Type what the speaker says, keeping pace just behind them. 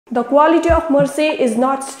The quality of mercy is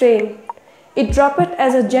not strained. It droppeth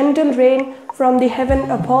as a gentle rain from the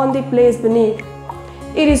heaven upon the place beneath.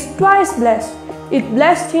 It is twice blessed. It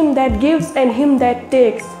blessed him that gives and him that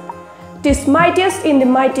takes. 'Tis mightiest in the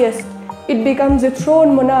mightiest. It becomes the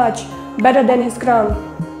throne monarch better than his crown.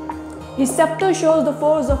 His scepter shows the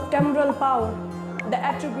force of temporal power, the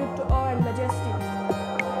attribute to awe and majesty.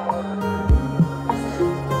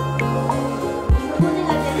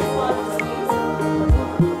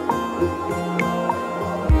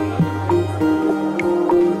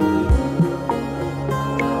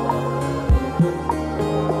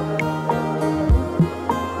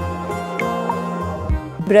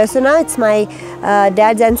 Breswana, it's my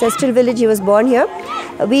dad's ancestral village. He was born here.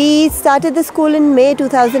 We started the school in May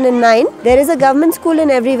 2009. There is a government school in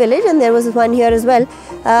every village and there was one here as well.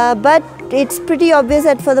 But it's pretty obvious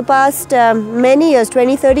that for the past many years,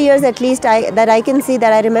 20-30 years at least, that I can see,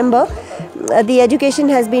 that I remember, the education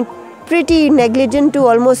has been pretty negligent to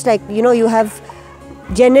almost like, you have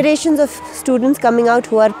generations of students coming out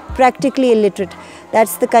who are practically illiterate.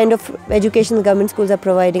 That's the kind of education the government schools are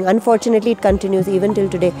providing. Unfortunately, it continues even till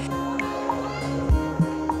today.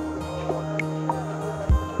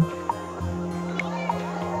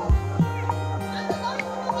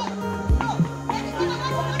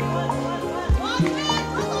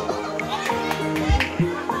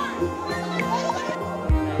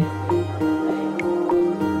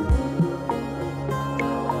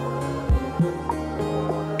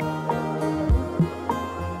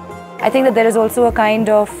 I think that there is also a kind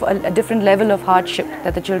of a different level of hardship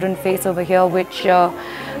that the children face over here, which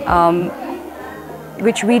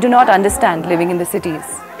we do not understand living in the cities.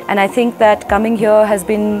 And I think that coming here has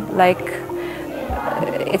been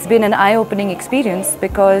it's been an eye-opening experience,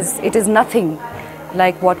 because it is nothing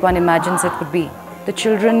like what one imagines it would be. The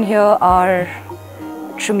children here are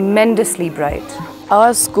tremendously bright.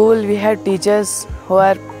 Our school, we have teachers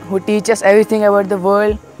who teach us everything about the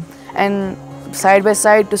world, and side by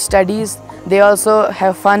side to studies, they also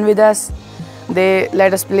have fun with us. They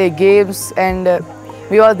let us play games, and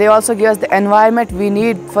they also give us the environment we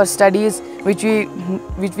need for studies, which we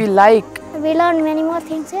like. We learn many more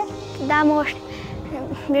things here. The most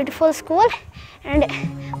beautiful school, and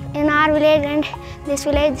in our village, and this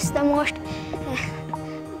village is the most.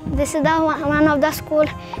 This is the one of the school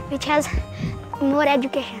which has more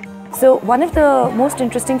education. So one of the most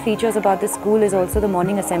interesting features about this school is also the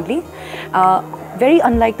morning assembly. Very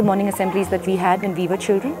unlike the morning assemblies that we had when we were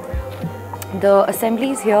children. The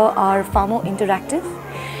assemblies here are far more interactive,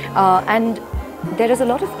 and there is a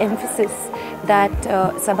lot of emphasis that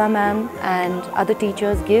Sabbah ma'am and other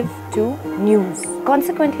teachers give to news.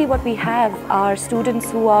 Consequently, what we have are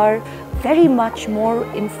students who are very much more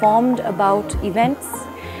informed about events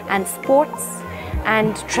and sports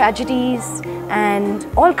and tragedies and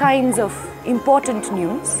all kinds of important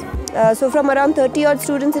news. So from around 30 odd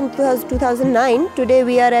students in 2009, today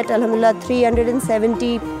we are at Alhamdulillah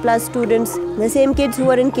 370 plus students. The same kids who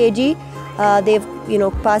are in KG, they've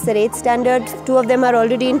passed their 8th standard. 2 of them are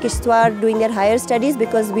already in Kishtwar doing their higher studies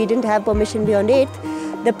because we didn't have permission beyond 8th.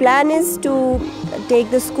 The plan is to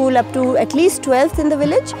take the school up to at least 12th in the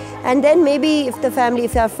village, and then maybe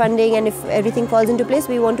if our funding and if everything falls into place,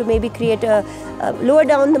 we want to maybe create a lower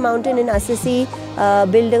down the mountain in Assisi,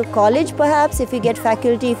 build a college perhaps if we get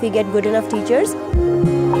faculty, if we get good enough teachers.